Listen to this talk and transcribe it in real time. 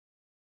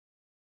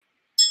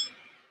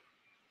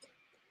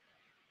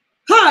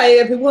Hi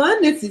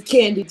everyone, this is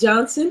Candy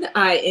Johnson.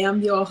 I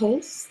am your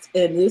host,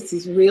 and this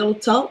is Real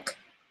Talk,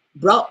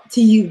 brought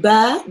to you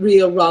by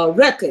Real Raw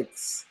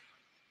Records.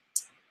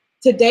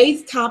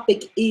 Today's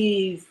topic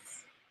is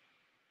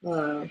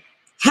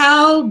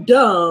how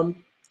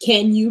dumb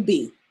can you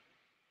be?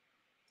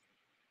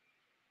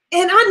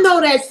 And I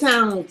know that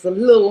sounds a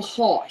little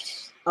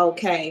harsh,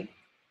 okay?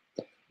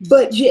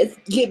 But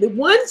just give me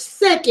 1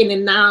 second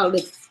and I'll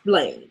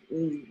explain.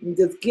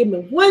 Just give me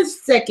 1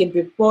 second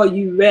before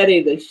you're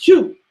ready to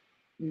shoot,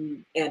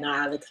 and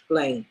I'll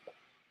explain.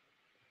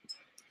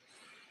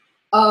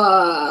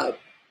 I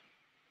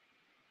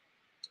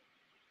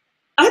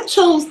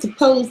chose to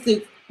pose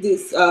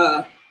this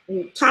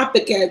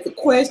topic as a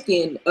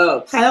question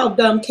of how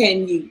dumb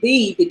can you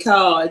be,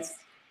 because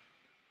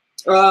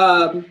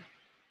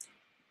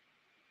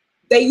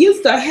they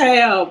used to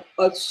have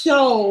a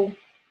show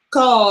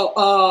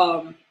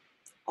called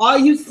Are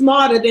You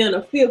Smarter Than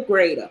a Fifth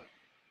Grader?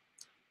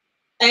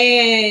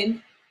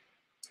 And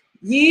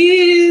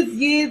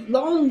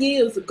long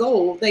years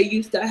ago, they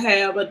used to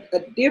have a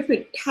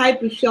different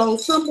type of show,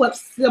 somewhat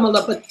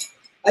similar, but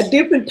a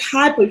different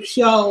type of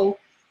show.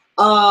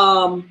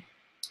 And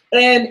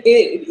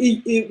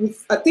it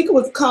was, I think it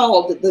was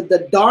called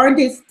the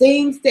Darndest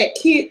Things That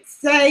Kids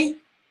Say.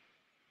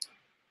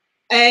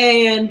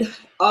 And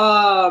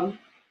I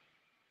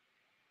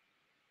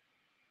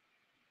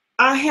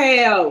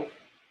have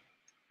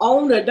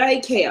owned a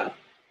daycare,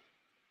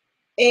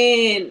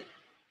 and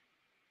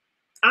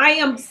I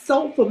am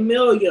so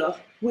familiar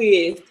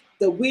with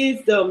the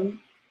wisdom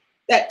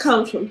that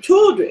comes from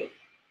children.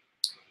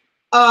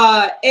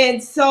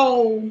 And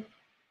so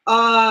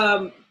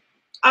I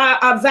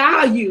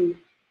value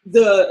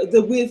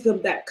the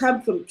wisdom that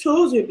comes from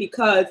children,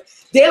 because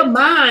their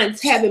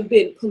minds haven't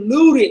been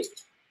polluted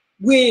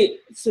with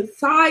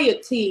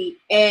society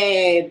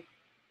and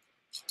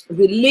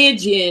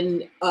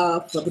religion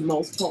for the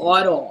most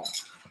part, or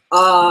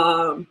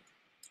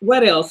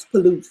what else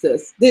pollutes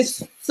us?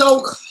 This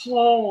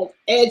so-called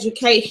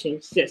education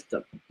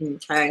system,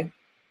 okay?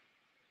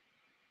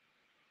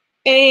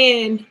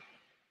 And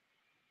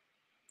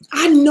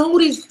I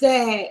noticed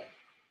that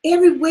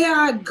everywhere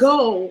I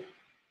go,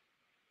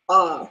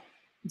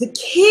 the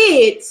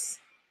kids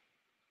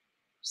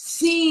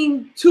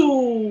seem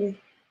to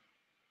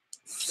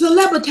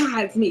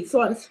celebritize me,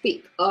 so to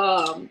speak.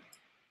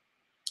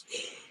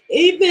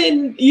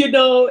 Even,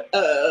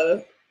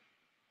 the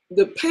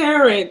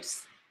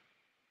parents,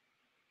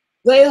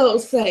 they'll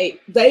say,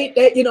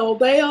 they'll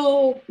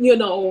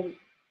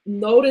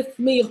notice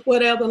me or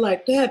whatever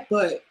like that,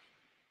 but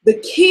the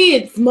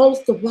kids,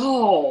 most of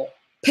all,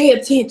 pay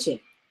attention,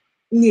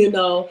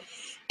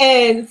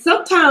 and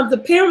sometimes the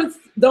parents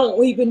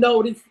don't even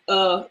notice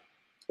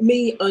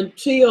me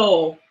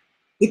until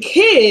the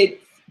kids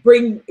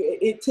bring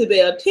it to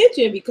their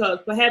attention, because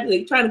perhaps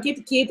they're trying to get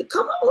the kids to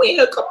come on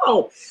here, come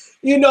on,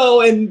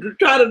 and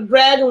try to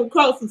drag them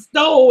across the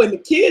stove, and the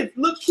kids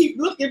keep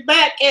looking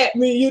back at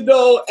me, and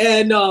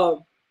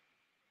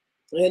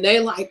they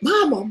like,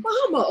 mama,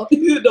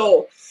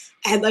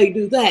 and they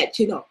do that,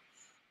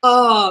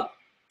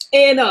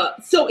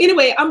 so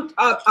anyway,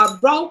 I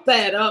brought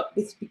that up.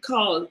 It's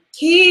because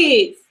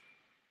kids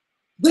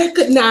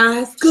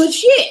recognize good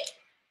shit.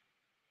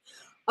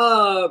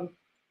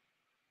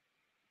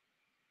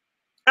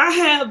 I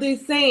have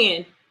this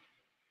saying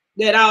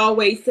that I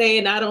always say,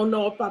 and I don't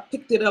know if I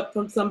picked it up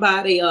from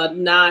somebody or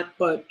not,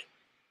 but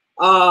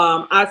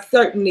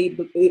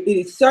it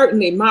is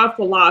certainly my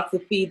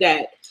philosophy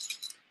that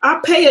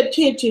I pay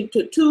attention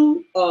to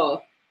two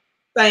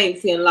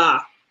things in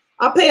life.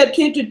 I pay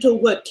attention to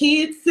what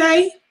kids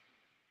say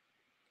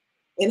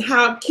and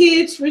how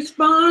kids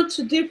respond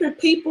to different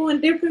people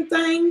and different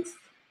things.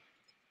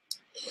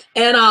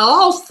 And I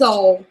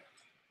also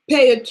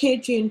pay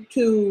attention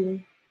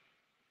to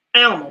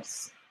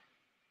animals,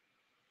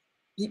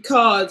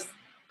 because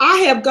I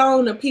have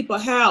gone to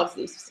people's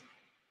houses,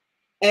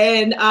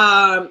 and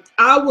I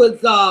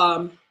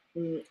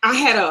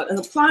had an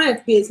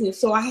appliance business,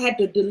 so I had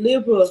to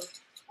deliver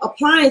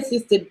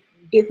appliances to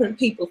different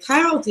people's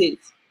houses.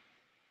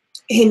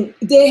 And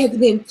there has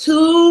been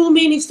too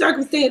many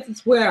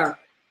circumstances where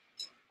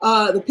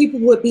the people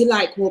would be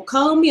like, well,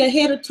 call me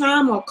ahead of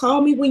time, or call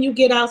me when you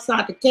get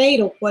outside the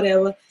gate or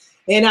whatever,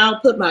 and I'll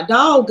put my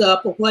dog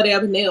up or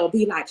whatever. And they'll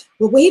be like,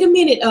 well, wait a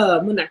minute,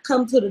 when I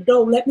come to the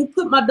door, let me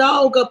put my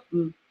dog up,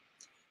 and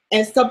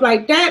stuff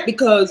like that,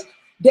 because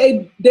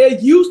they're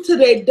used to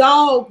their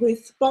dog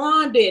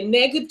responding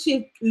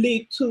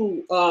negatively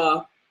to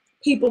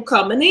people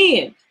coming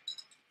in.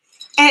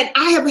 And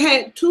I have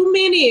had too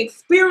many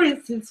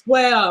experiences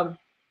where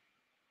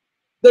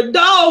the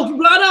dogs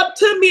run up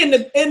to me, and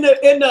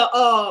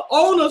the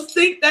owners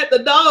think that the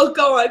dog's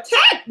gonna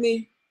attack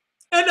me,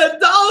 and the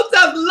dogs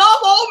just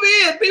love on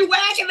me and be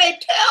wagging their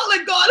tail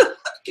and going,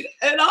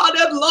 and I'll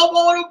just love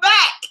on them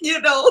back,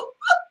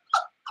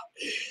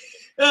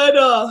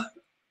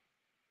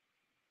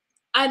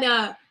 and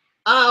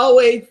I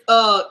always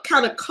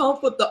kind of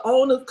comfort the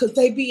owners, because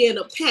they be in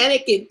a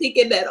panic and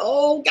thinking that,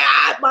 oh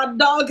God, my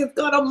dog is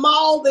gonna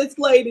maul this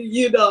lady,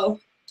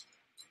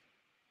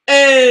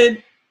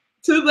 And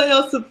to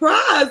their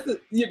surprise,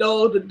 you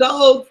know, the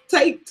dogs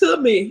take to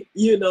me,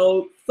 you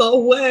know, so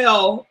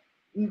well.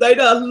 They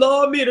just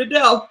love me to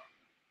death,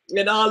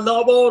 and I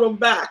love on them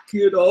back,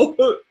 you know.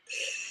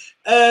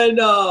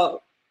 And I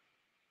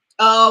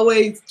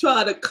always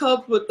try to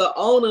comfort the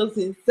owners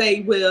and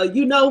say, well,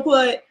 you know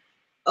what?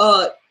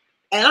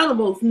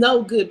 Animals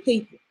know good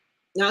people.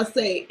 And I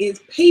say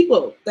it's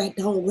people that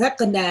don't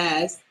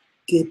recognize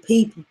good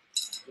people.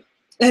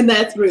 And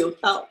that's real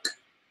talk.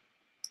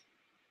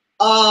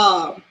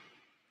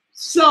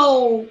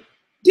 So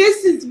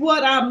this is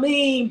what I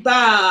mean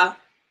by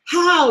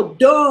how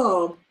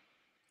dumb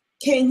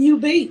can you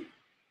be?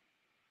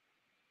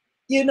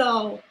 You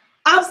know,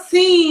 I've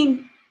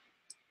seen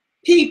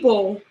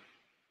people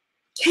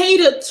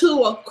cater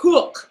to a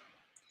crook,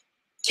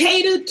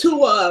 cater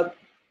to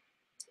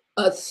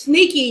a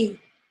sneaky,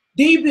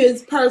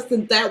 devious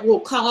person that will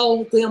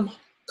cause them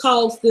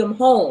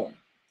harm.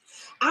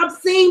 I've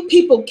seen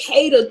people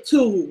cater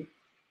to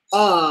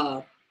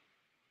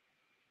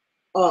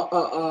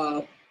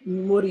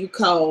what do you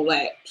call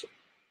that?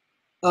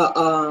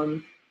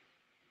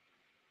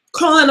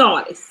 Con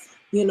artists,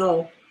 you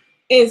know,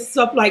 and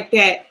stuff like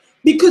that.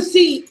 Because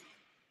see,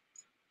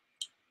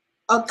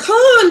 a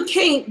con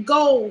can't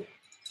go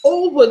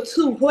over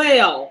too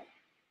well,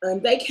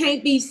 and they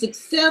can't be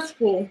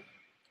successful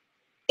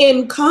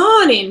in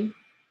conning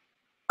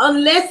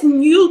unless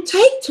you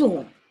take to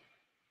them.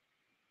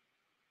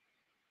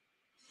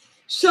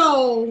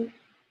 So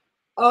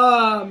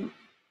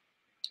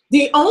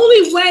the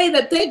only way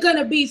that they're going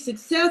to be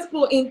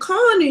successful in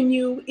conning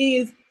you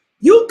is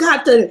you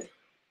got to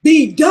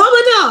be dumb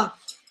enough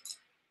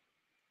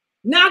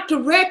not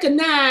to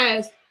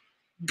recognize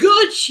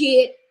good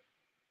shit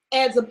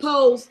as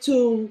opposed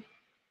to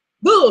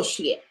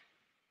bullshit.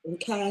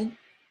 Okay.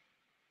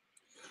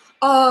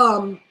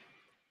 I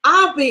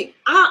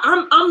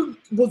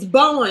was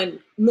born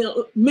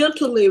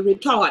mentally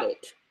retarded.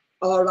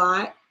 All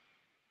right.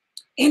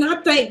 And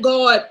I thank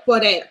God for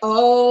that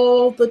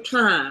all the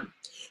time.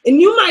 And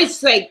you might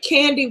say,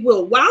 Candy,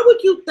 well, why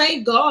would you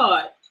thank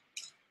God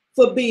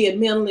for being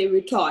mentally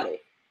retarded?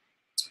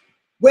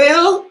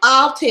 Well,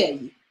 I'll tell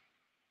you.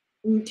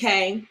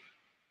 Okay.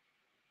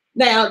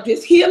 Now,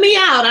 just hear me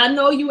out. I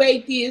know you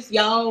atheists,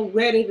 y'all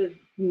ready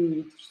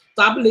to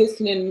stop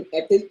listening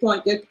at this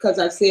point just because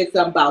I said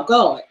something about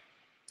God.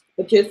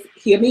 But just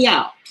hear me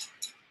out.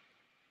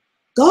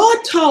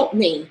 God taught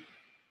me.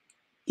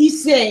 He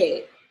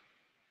said,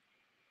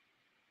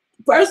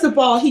 first of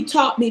all, he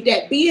taught me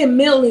that being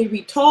mentally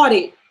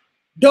retarded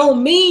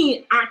don't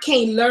mean I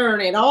can't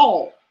learn at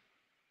all.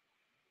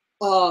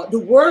 The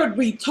word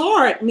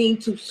retard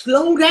means to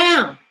slow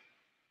down.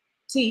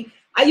 See,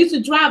 I used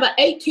to drive an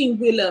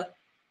 18-wheeler,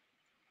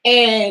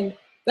 and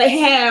they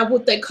have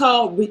what they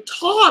call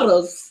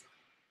retarders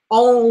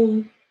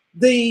on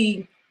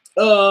the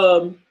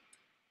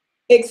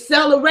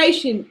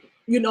acceleration,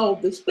 you know,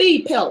 the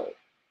speed pedal.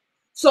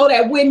 So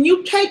that when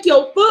you take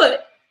your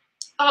foot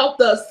off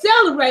the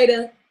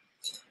accelerator,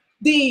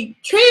 the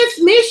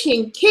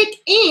transmission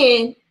kick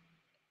in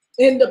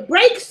and the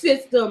brake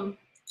system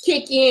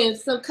kick in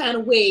some kind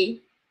of way.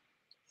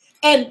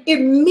 And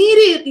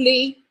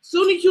immediately,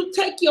 soon as you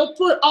take your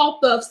foot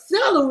off the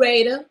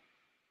accelerator,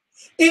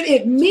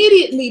 it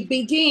immediately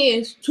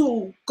begins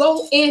to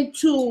go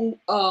into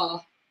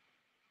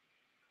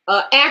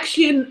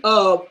action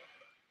of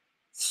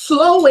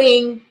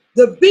slowing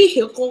the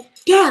vehicle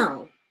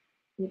down.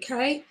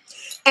 Okay,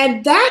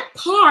 and that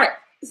part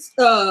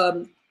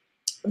that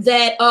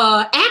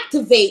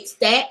activates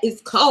that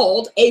is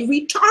called a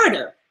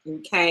retarder.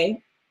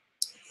 Okay,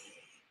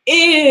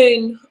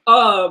 and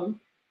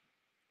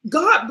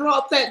God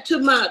brought that to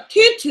my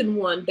attention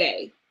one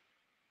day,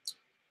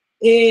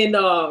 and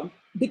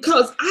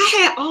because I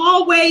had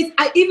always,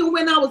 even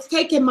when I was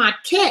taking my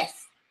test,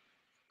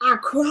 I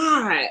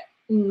cried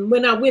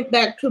when I went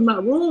back to my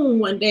room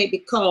one day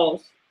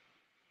because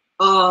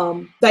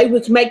they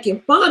was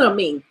making fun of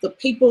me.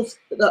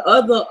 The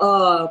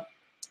other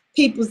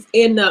people's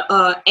in the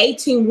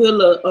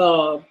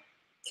 18-wheeler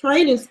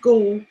training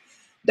school,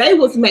 they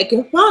was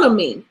making fun of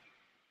me,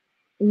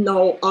 you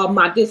know,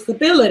 my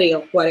disability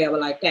or whatever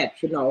like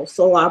that, you know.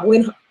 So I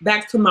went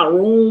back to my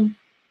room,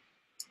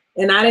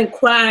 and I didn't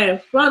cry in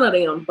front of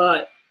them,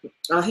 but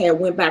I had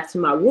went back to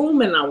my room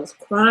and I was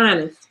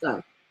crying and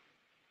stuff.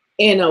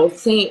 And I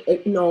was saying,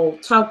 you know,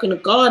 talking to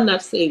God, and I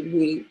said,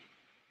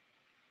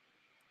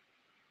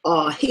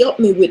 help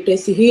me with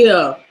this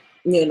here,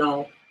 you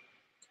know.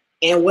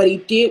 And what he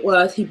did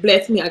was he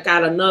blessed me. I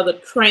got another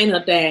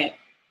trainer that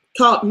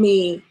taught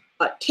me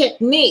a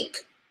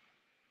technique,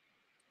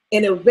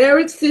 and a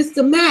very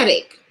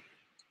systematic.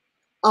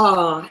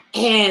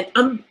 And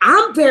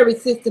I'm very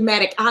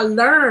systematic. I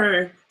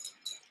learn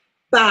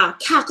by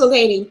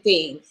calculating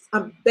things.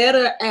 I'm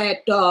better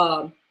at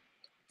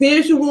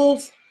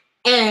visuals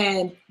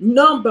and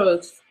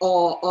numbers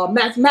or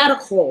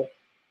mathematical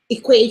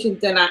equations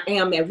than I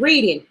am at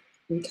reading.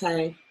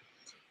 Okay,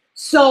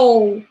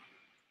 so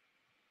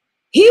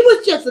he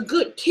was just a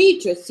good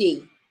teacher,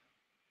 see.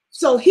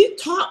 So he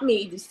taught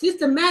me the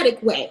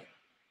systematic way.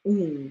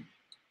 He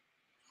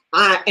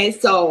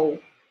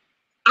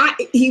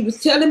was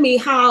telling me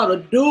how to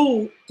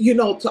do,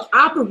 to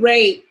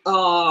operate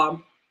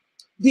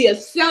the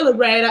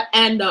accelerator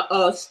and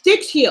the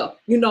stick shift,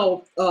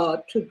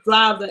 to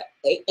drive the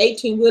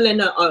 18-wheel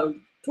in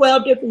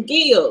 12 different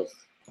gears.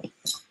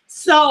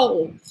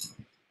 So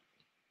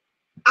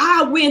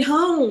I went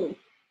home,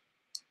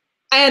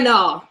 and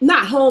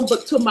not home,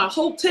 but to my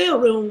hotel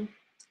room,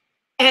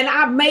 and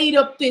I made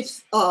up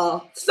this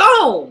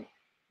song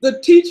to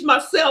teach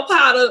myself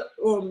how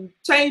to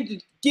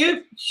change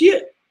the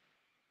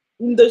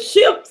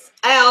shifts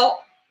out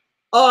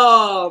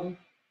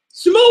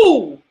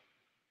smooth.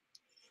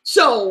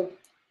 So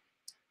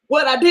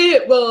what I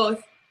did was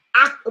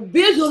I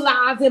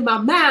visualized in my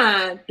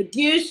mind the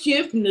gear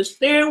shift and the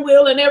steering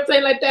wheel and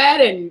everything like that,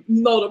 and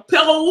the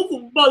pedals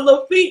of my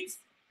little feet.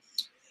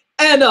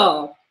 And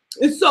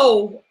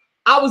so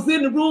I was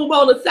in the room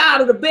on the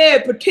side of the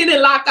bed,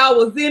 pretending like I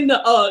was in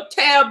the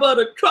cab of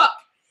the truck,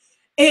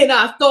 and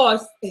I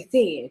started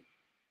saying,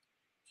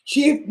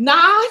 shift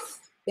nice.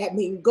 That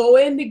means go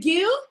in the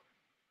gear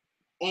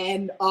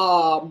and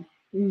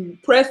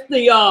press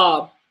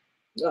the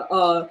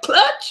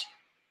clutch.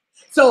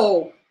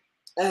 So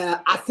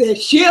I said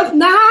shift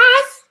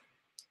nice,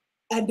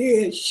 and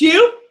then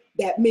shift.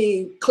 That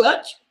means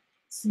clutch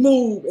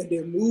smooth, and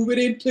then move it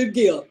into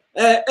gear.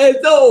 And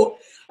so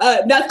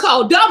that's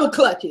called double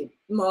clutching.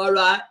 All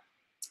right.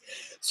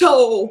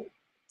 So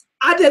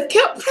I just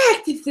kept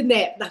practicing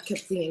that. I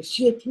kept saying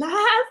shift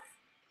nice,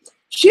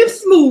 shift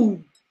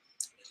smooth,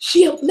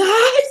 shift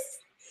nice,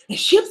 and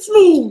shift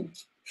smooth.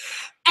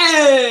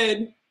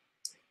 And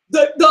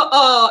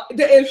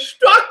the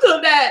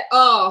instructor that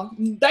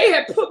they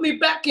had put me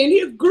back in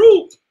his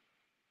group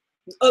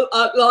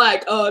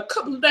like a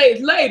couple of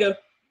days later,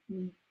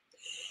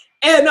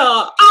 and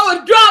I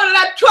was driving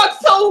that truck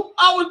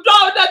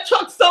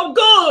so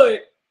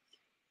good.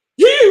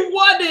 He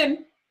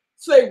wasn't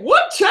say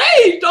what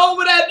changed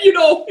over that, few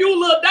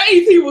little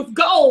days he was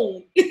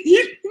gone.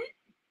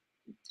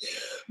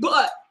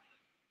 But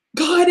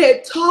God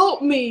had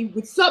taught me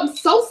with something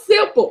so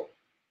simple,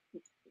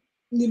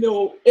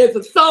 as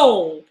a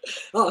song.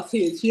 I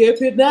said,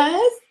 shift it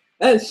nice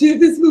and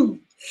shift it smooth.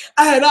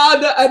 And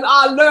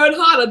I learned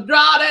how to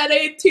drive that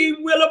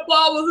 18-wheeler. Boy,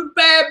 I was a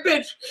bad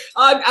bitch.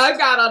 I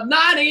got a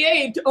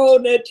 98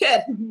 on that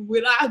test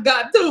when I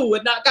got through,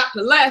 and I got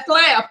the last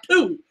laugh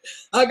too.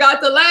 I got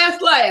the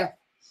last laugh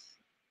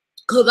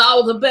because I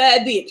was a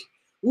bad bitch.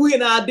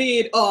 When I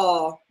did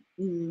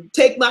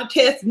take my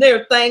test and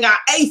everything, I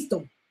aced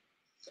them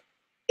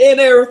and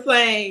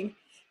everything.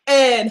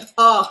 And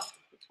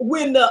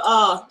when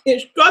the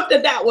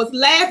instructor that was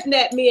laughing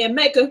at me and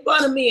making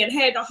fun of me and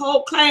had the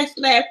whole class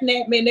laughing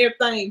at me and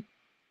everything,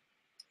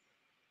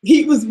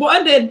 he was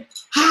wondering,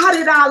 how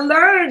did I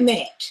learn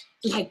that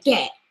like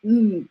that?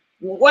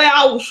 Well,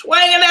 I was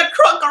swinging that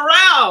truck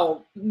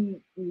around,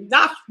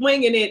 not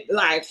swinging it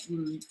like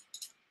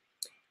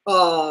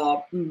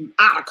out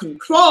of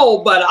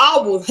control, but I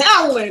was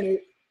handling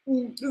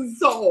it.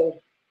 So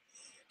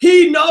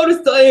he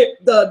noticed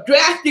the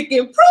drastic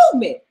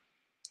improvement.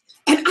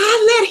 And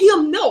I let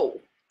him know.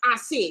 I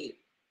said,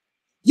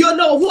 you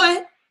know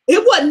what?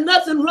 It wasn't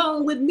nothing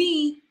wrong with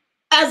me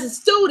as a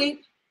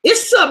student.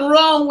 It's something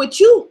wrong with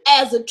you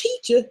as a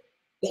teacher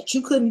that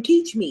you couldn't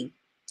teach me.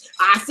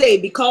 I say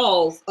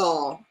because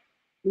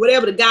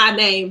whatever the guy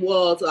name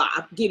was,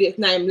 I forget his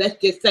name.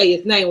 Let's just say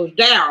his name was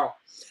Daryl.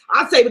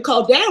 I say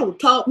because Daryl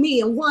taught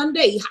me in one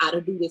day how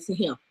to do this to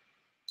him.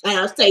 And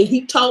I say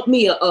he taught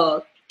me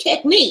a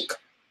technique.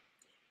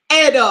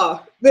 And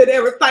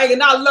everything,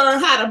 and I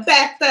learned how to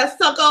back that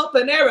sucker up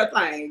and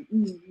everything,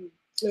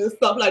 and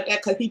stuff like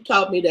that, because he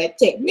taught me that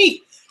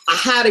technique.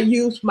 How to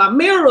use my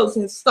mirrors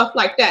and stuff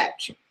like that.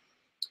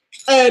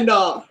 And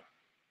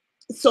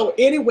so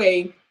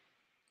anyway,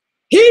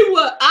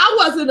 I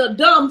wasn't a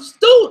dumb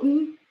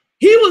student.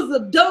 He was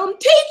a dumb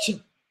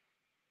teacher.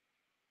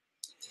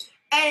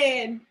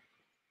 And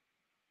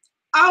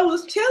I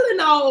was telling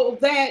all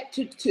that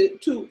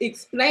to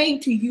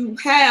explain to you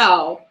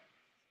how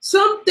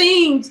some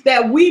things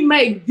that we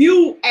may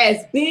view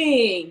as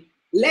being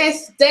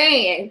less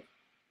than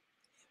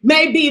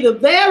may be the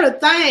very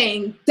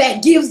thing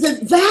that gives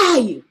it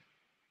value.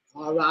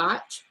 All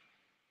right.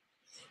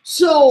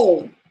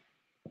 So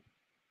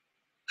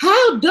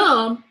how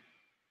dumb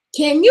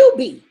can you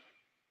be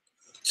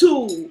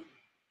to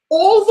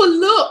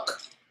overlook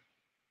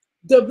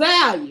the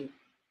value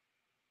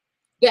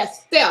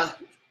that's there?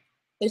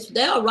 It's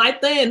there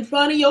right there in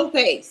front of your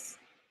face.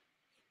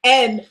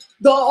 And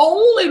the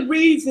only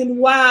reason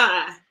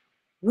why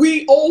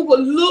we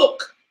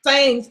overlook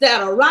things that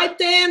are right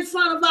there in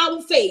front of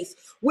our face,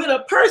 when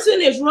a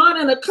person is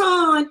running a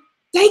con,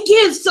 they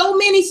give so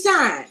many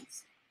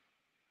signs.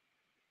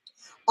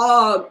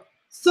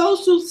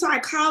 Social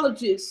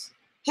psychologists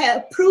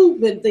have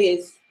proven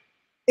this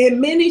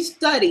in many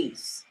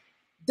studies,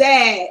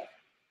 that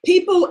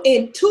people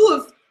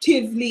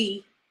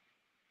intuitively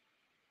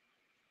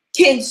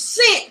can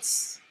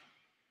sense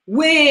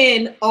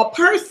when a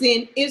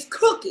person is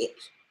crooked,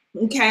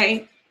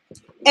 okay?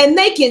 And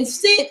they can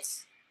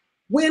sense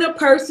when a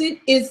person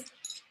is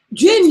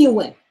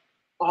genuine,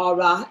 all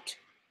right?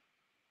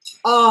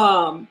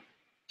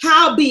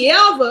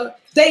 However,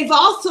 they've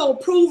also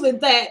proven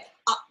that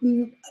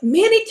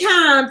many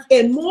times,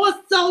 and more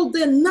so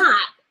than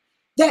not,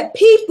 that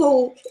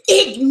people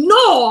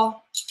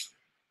ignore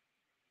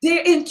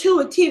their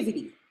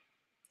intuitivity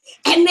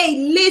and they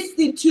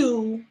listen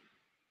to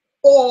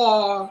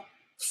or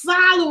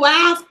follow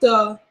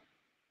after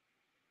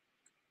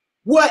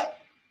what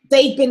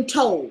they've been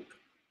told,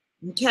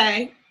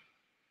 okay?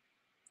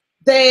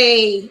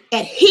 They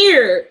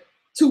adhere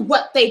to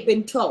what they've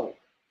been told.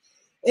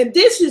 And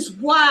this is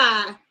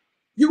why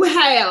you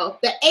have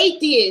the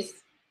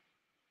atheists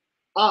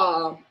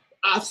are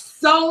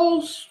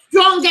so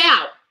strung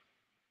out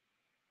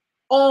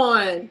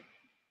on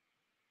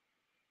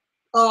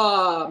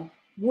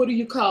what do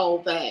you call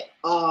that?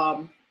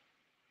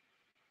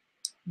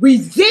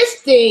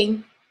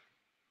 Resisting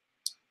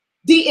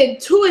the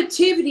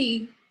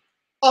intuitivity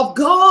of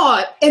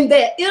God and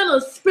their inner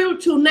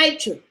spiritual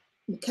nature,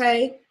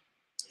 okay?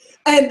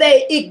 And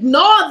they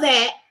ignore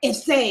that and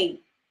say,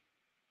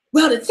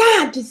 well, the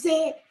scientists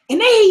said,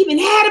 and they even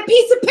had a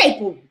piece of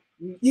paper,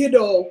 you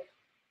know.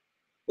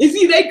 You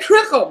see, they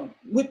trick them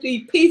with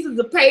these pieces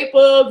of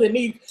papers and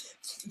these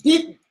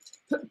big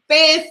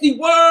fancy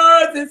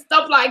words and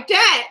stuff like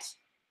that.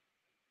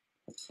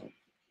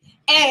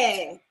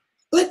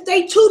 But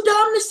they too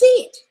dumb to see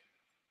it.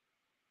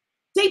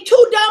 They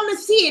too dumb to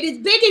see it.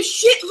 It's big as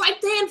shit right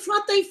there in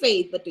front of their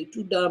face, but they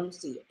too dumb to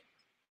see it.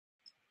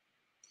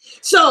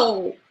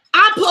 So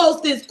I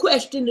pose this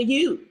question to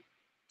you.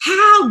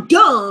 How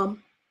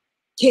dumb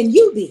can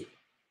you be?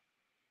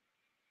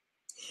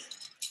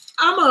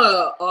 I'm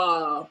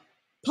gonna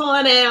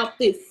point out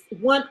this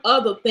one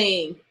other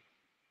thing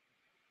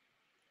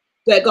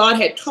that God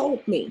had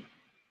told me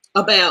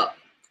about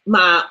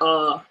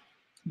my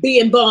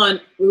being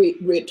born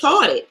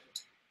retarded.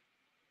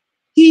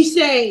 He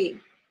said,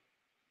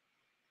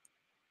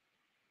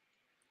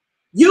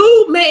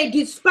 you may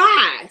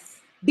despise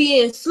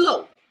being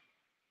slow.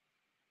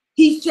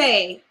 He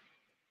said,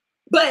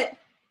 but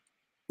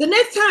the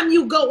next time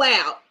you go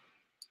out,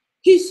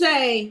 he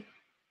said,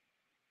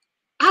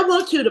 I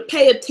want you to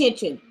pay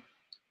attention.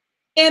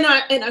 And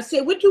I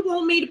said, what you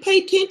want me to pay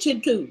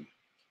attention to?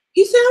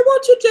 He said, I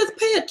want you to just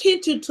pay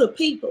attention to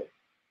people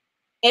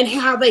and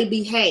how they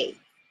behave,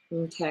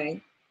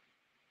 okay?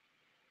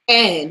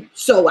 And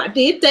so I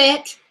did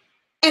that,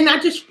 and I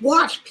just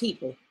watched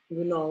people,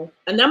 you know,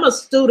 and I'm a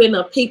student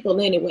of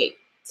people anyway,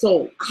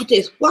 so I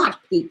just watch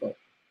people.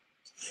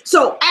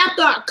 So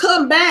after I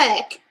come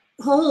back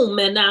home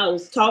and I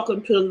was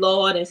talking to the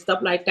Lord and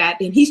stuff like that,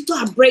 and he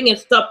started bringing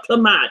stuff to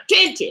my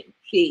attention,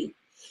 see?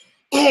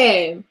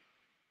 And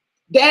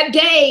that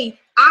day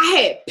I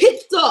had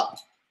picked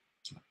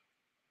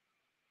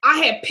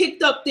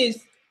up this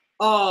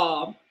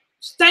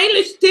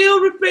stainless steel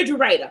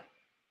refrigerator.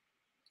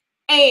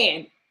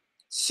 And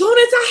soon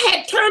as I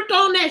had turned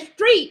on that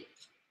street,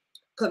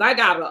 because I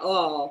got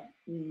a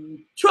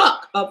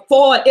truck, a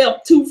Ford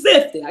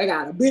F-250. I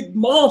got a big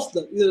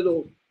monster, you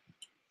know.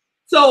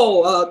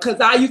 So,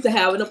 because I used to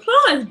have an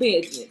appliance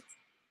business.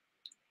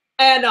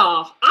 And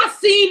I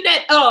seen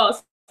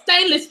that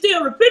stainless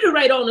steel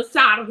refrigerator on the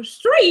side of the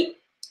street.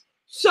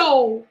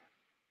 So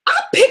I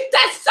picked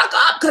that sucker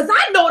up because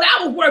I know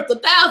that was worth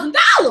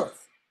 $1,000.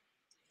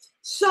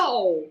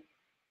 So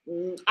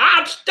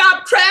I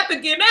stopped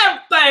traffic and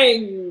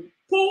everything,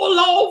 pulled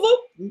over,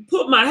 and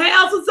put my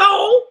hazards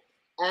on,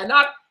 and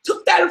I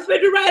took that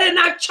refrigerator and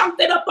I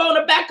chunked it up on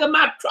the back of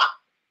my truck.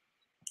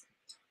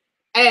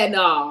 And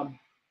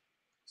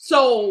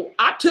so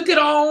I took it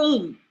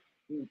on,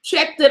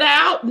 checked it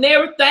out and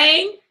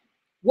everything.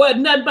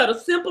 Wasn't nothing but a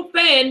simple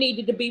fan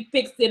needed to be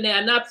fixed in there,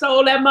 and I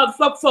sold that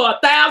motherfucker for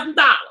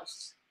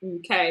 $1,000.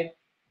 Okay.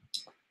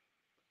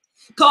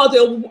 Because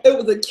it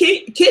was a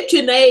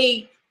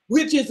KitchenAid,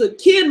 which is a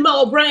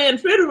Kenmore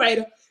brand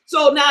refrigerator.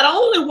 So not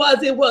only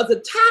was it a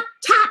top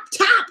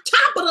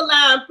of the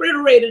line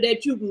refrigerator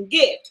that you can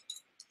get,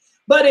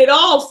 but it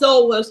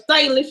also was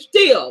stainless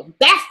steel.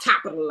 That's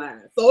top of the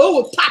line. So it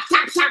was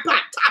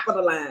top of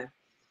the line.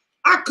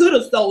 I could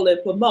have sold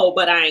it for more,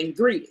 but I ain't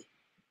greedy.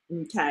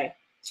 Okay.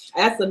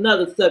 That's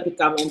another subject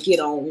I'm going to get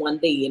on one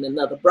day in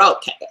another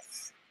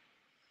broadcast.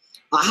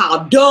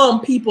 How dumb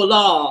people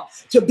are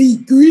to be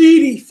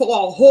greedy for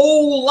a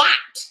whole lot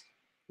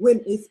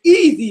when it's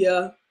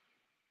easier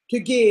to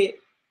get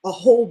a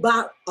whole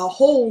lot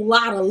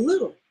of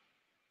little.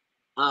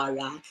 All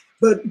right.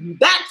 But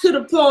back to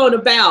the point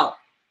about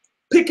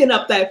picking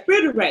up that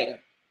refrigerator.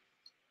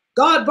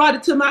 God brought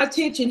it to my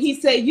attention. He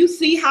said, you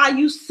see how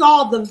you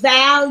saw the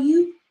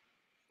value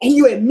and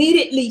you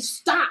immediately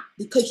stopped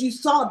because you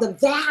saw the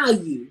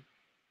value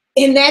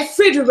in that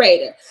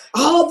refrigerator.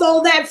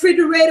 Although that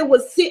refrigerator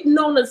was sitting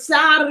on the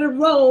side of the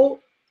road,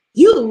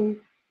 you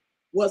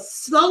was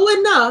slow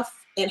enough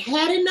and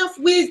had enough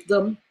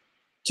wisdom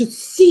to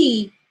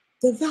see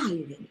the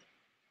value in it.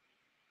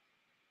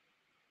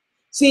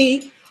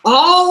 See,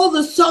 All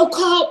the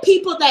so-called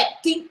people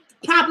that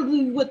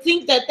probably would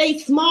think that they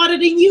smarter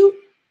than you.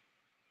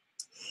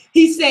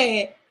 He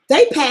said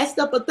they passed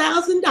up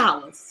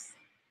 $1,000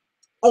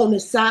 on the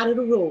side of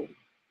the road.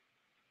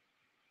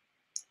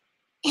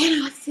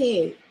 And I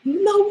said,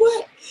 you know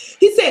what?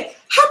 He said,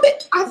 how many?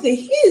 I said,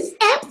 he is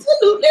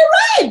absolutely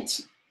right.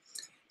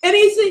 And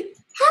he said,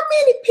 how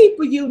many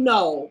people you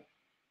know,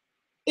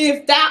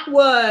 if that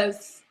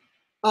was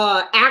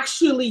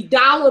actually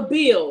dollar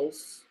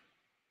bills,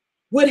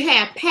 would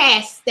have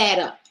passed that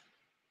up?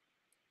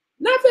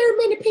 Not very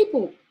many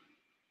people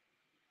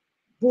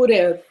would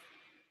have,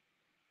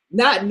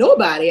 not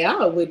nobody,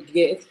 I would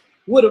guess,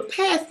 would have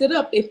passed it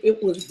up if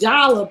it was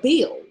dollar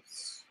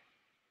bills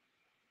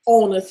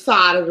on the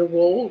side of the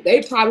road.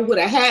 They probably would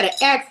have had an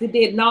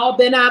accident and all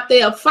been out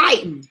there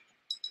fighting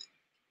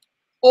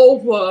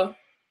over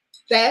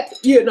that,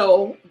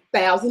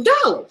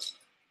 $1,000.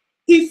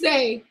 He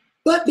said,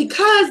 but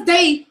because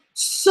they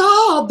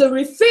saw the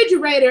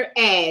refrigerator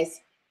as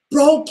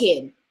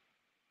broken,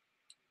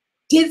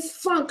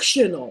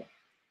 dysfunctional,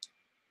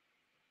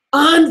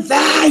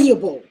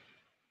 unvaluable,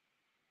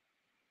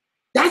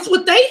 that's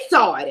what they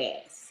saw it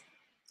as.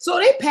 So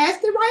they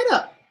passed it right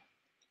up.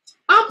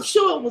 I'm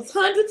sure it was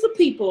hundreds of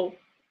people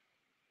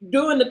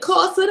during the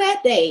course of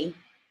that day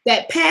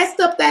that passed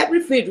up that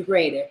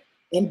refrigerator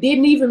and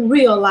didn't even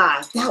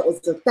realize that was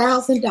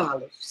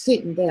 $1,000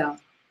 sitting there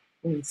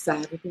on the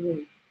side of the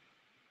road.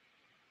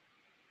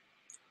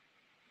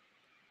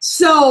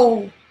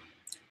 So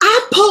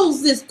I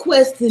pose this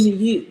question to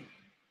you.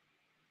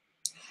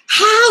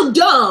 How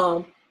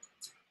dumb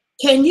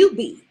can you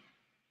be?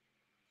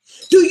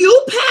 Do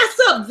you pass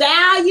up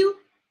value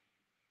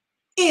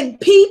in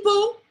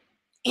people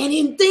and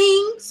in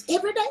things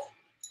every day?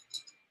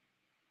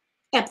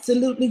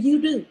 Absolutely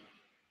you do.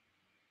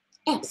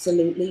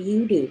 Absolutely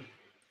you do.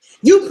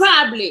 You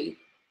probably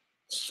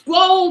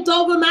scrolled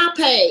over my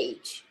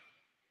page.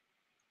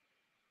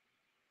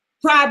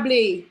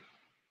 Probably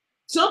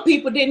some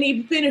people didn't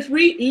even finish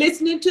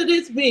listening to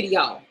this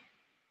video.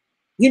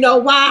 You know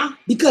why?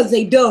 Because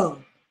they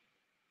dumb.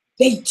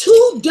 They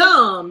too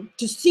dumb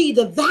to see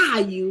the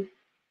value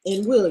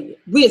in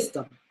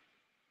wisdom.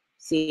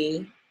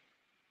 See?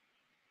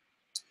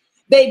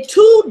 They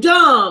too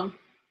dumb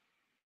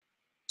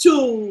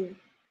to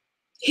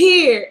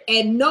hear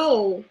and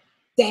know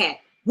that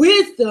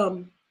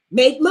wisdom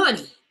make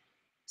money.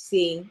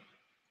 See?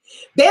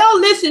 They'll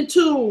listen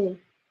to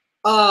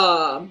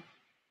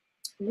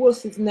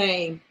what's his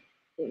name?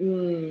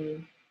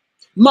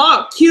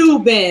 Mark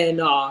Cuban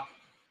or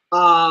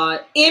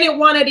any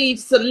one of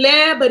these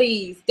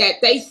celebrities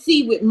that they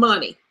see with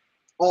money,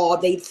 or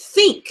they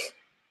think.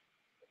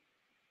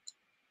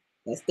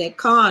 That's that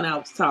con I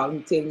was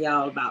telling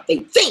y'all about. They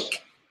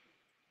think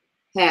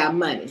have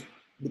money.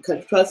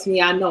 Because trust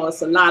me, I know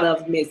it's a lot of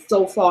them is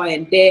so far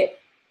in debt,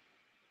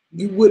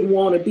 you wouldn't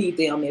want to be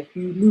them if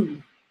you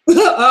knew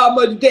how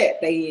much debt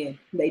they in.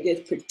 They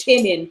just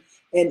pretending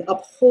and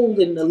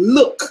upholding the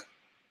look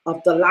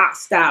of the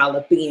lifestyle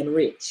of being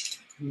rich.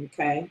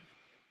 Okay.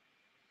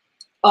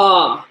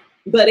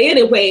 But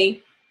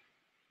anyway,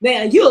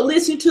 now you'll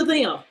listen to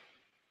them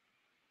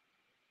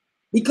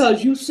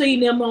because you've seen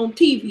them on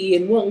TV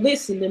and won't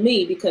listen to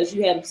me because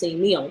you haven't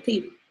seen me on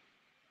TV.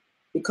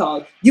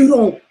 Because you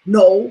don't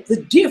know the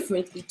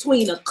difference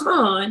between a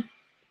con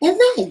and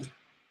value.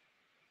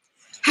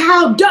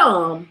 How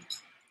dumb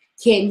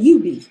can you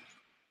be?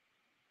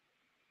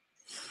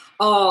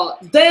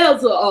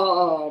 There's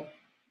a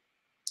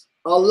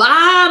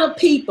lot of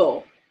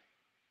people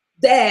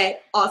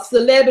that are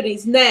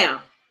celebrities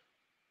now.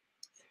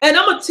 And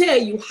I'm going to tell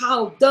you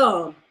how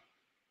dumb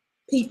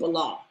people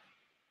are.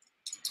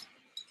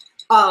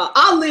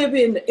 I live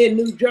in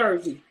New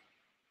Jersey.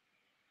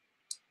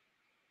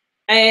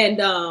 And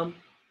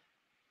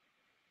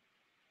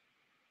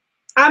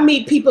I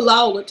meet people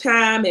all the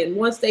time. And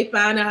once they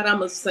find out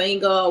I'm a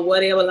singer or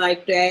whatever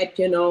like that,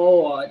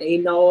 or they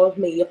know of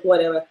me or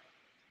whatever,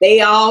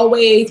 they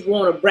always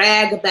want to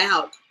brag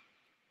about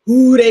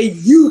who they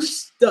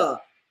used to.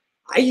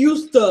 I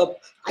used to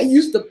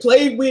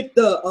play with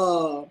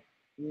the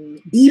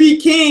B.B.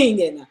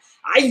 King, and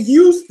I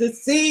used to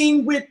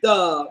sing with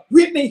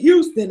Whitney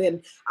Houston,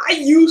 and I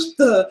used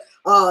to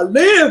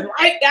live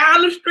right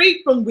down the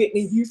street from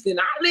Whitney Houston.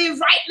 I live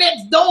right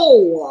next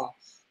door.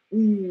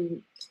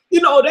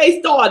 They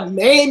start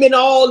naming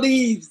all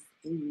these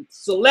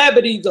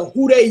celebrities of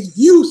who they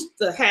used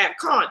to have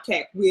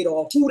contact with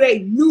or who they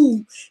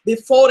knew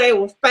before they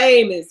were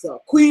famous,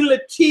 Queen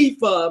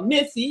Latifah,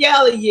 Missy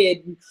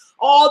Elliott, and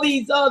all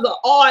these other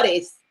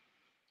artists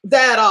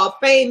that are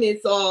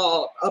famous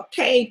or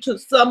obtained to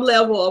some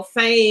level of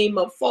fame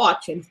or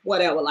fortune,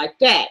 whatever like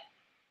that.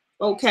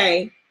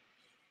 Okay.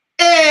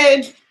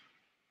 And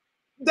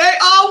they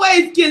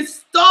always get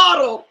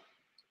startled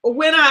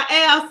when I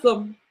ask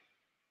them,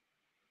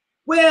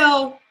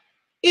 well,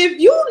 if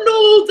you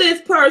knew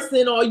this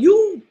person or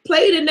you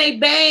played in a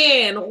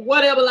band or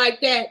whatever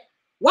like that,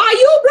 why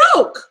you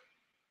broke?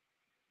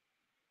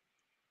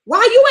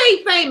 Why you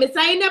ain't famous?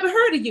 I ain't never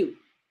heard of you.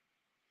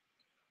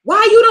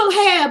 Why you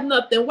don't have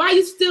nothing? Why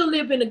you still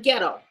live in the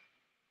ghetto?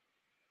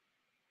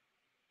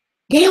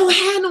 They don't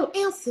have no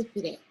answer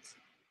for that.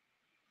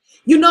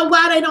 You know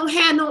why they don't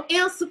have no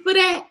answer for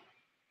that?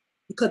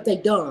 Because they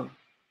dumb.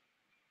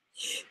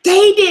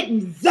 They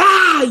didn't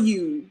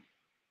value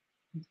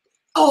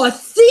or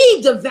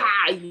see the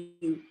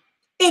value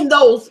in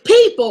those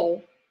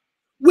people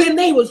when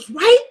they was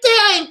right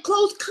there in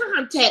close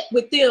contact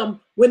with them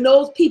when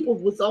those people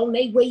was on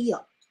their way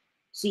up.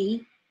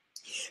 See?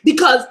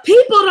 Because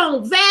people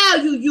don't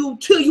value you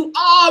till you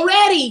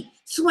already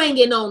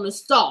swinging on the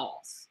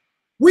stars.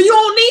 When you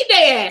don't need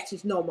their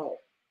asses no more.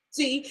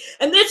 See?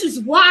 And this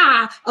is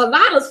why a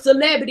lot of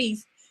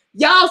celebrities,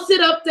 y'all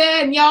sit up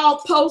there and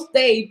y'all post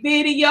their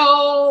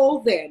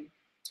videos and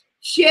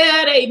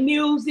share their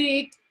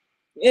music.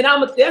 And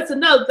that's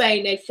another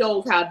thing that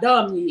shows how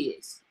dumb he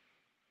is.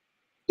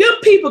 Them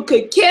people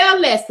could care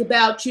less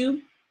about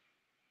you.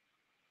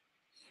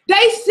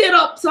 They sit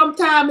up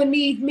sometime in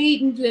these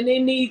meetings and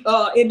in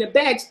the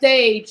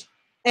backstage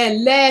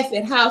and laugh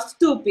at how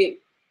stupid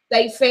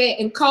they fan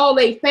and call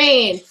they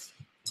fans.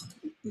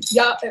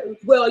 Y'all,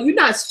 well, you're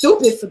not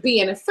stupid for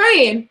being a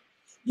fan.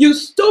 You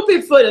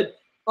stupid for the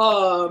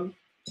a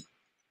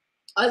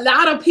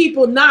lot of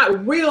people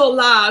not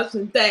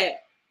realizing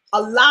that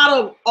a lot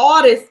of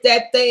artists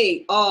that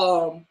they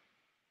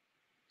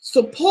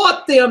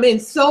support them in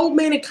so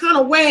many kind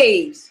of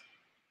ways.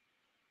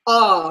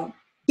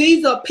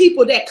 These are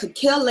people that could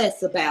care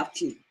less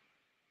about you.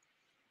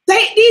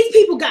 These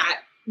people got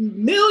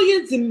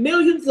millions and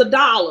millions of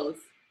dollars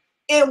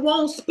and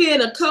won't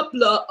spend a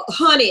couple of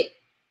hundred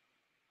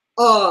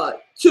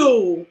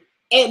to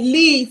at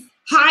least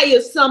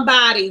hire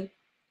somebody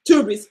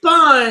to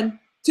respond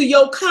to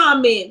your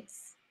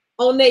comments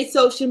on their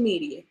social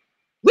media.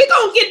 We're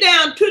going to get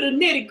down to the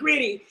nitty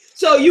gritty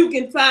so you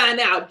can find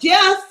out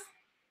just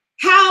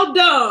how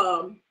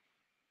dumb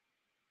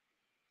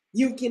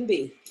you can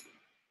be.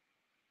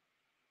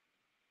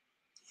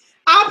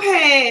 I've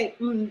had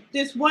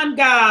this one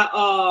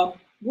guy,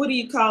 what do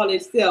you call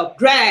himself?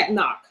 Drag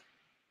knock.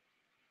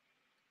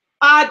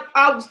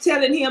 I was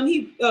telling him,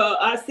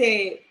 I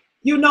said,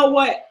 you know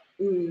what?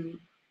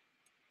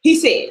 He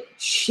said,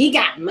 she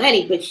got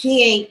money, but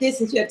she ain't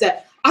this and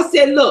that. I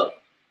said, look,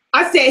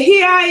 I said,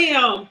 here I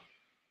am.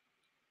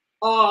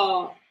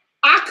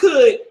 I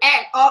could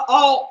act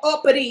all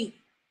uppity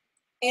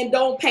and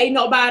don't pay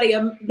nobody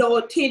no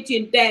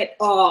attention that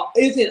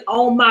isn't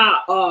on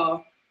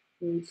my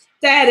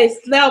status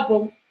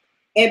level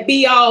and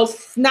be all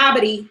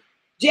snobbity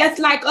just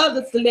like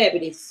other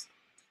celebrities.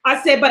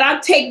 I said, but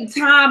I'm taking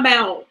time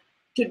out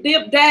to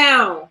dip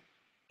down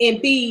and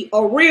be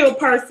a real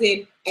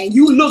person, and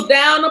you look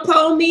down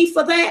upon me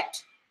for that?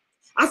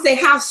 I say,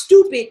 how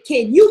stupid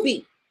can you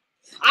be?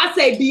 I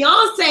say,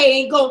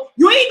 Beyonce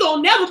you ain't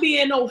gonna never be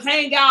in no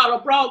hangout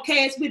or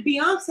broadcast with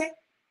Beyonce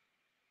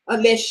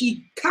unless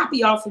she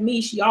copy off of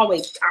me. She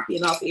always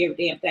copying off of every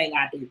damn thing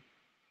I do.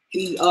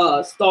 She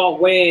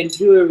start wearing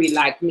jewelry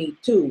like me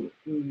too,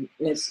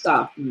 and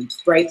stuff, and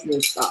bracelets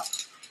and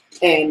stuff,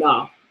 and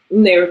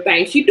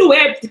everything. She do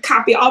everything,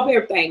 copy off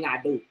everything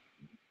I do.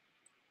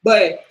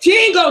 But she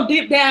ain't gonna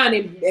dip down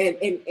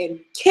and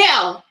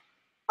care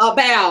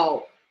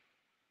about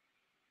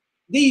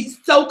these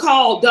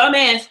so-called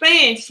dumbass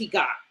fans she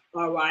got.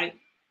 All right,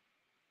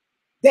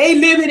 they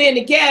living in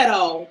the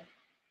ghetto.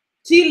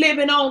 She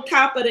living on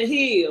top of the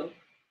hill.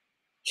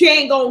 She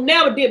ain't gonna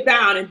never dip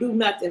down and do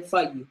nothing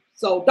for you.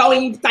 So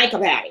don't even think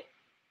about it.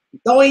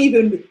 Don't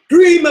even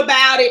dream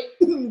about it,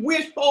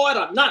 wish for it,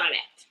 or none of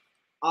that.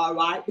 All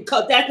right?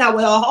 Because that's not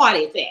where her heart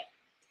is at.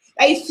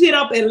 They sit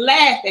up and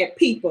laugh at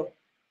people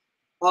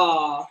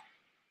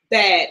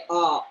that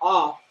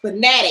are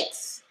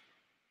fanatics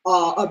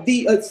of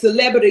the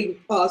celebrity,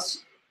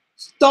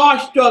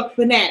 starstruck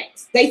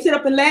fanatics. They sit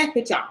up and laugh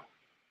at y'all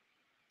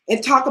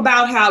and talk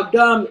about how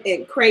dumb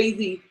and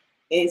crazy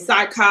and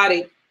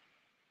psychotic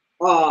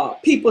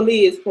people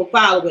is for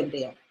following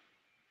them.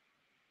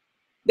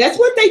 That's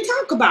what they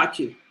talk about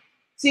you.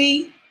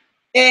 See?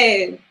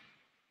 And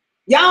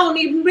y'all don't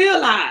even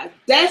realize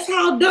that's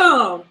how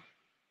dumb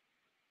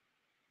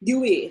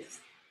you is.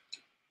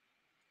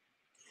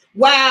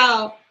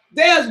 While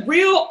there's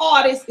real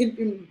artists,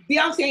 and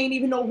Beyonce ain't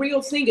even no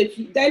real singer.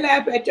 They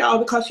laugh at y'all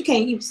because she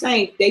can't even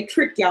sing. They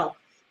trick y'all.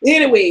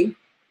 Anyway,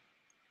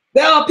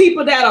 there are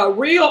people that are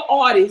real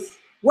artists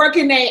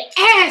working their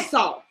ass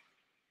off,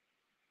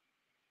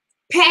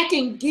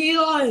 packing gear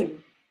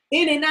and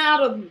in and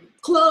out of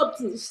clubs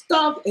and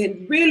stuff,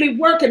 and really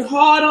working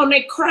hard on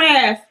their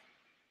craft,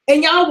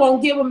 and y'all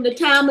won't give them the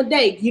time of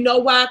day. You know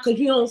why? Because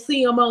you don't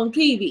see them on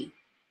TV.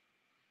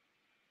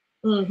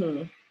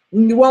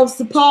 You won't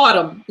support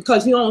them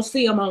because you don't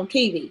see them on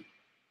TV.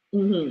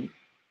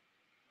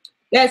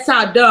 That's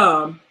how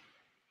dumb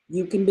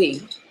you can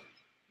be.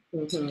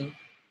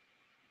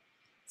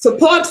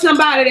 Support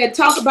somebody that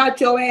talk about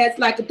your ass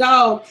like a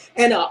dog,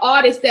 and an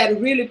artist that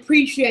really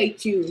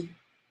appreciate you.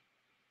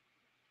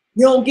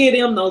 You don't give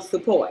them no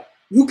support.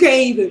 You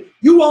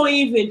won't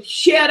even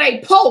share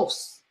their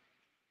posts,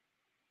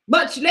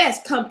 much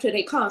less come to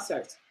their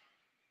concerts.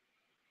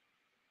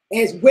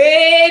 has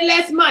way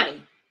less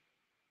money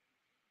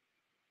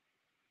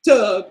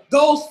to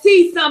go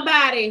see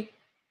somebody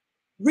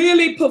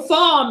really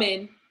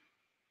performing,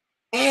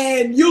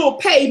 and you'll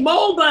pay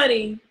more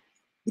money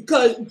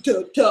because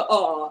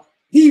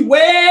he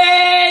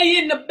way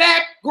in the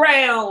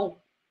background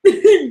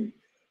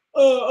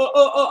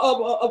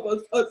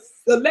of a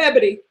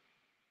celebrity,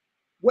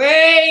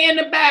 way in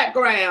the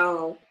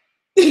background,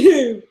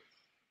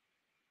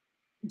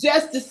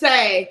 just to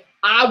say,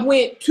 I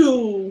went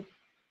to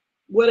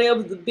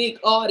whatever the big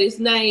artist's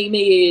name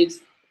is,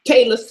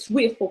 Taylor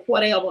Swift or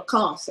whatever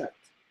concert,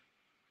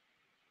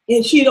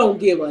 and she don't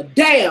give a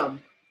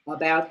damn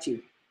about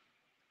you.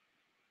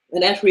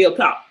 And that's real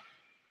talk.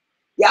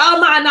 Y'all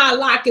might not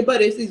like it,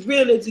 but it's as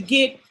real as it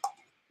get.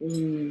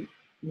 We're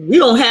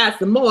going to have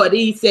some more of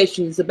these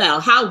sessions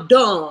about how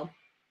dumb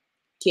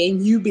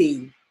can you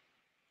be.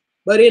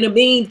 But in the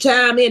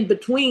meantime, in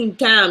between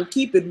time,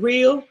 keep it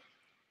real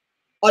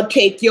or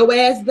take your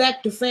ass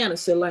back to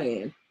fantasy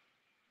land.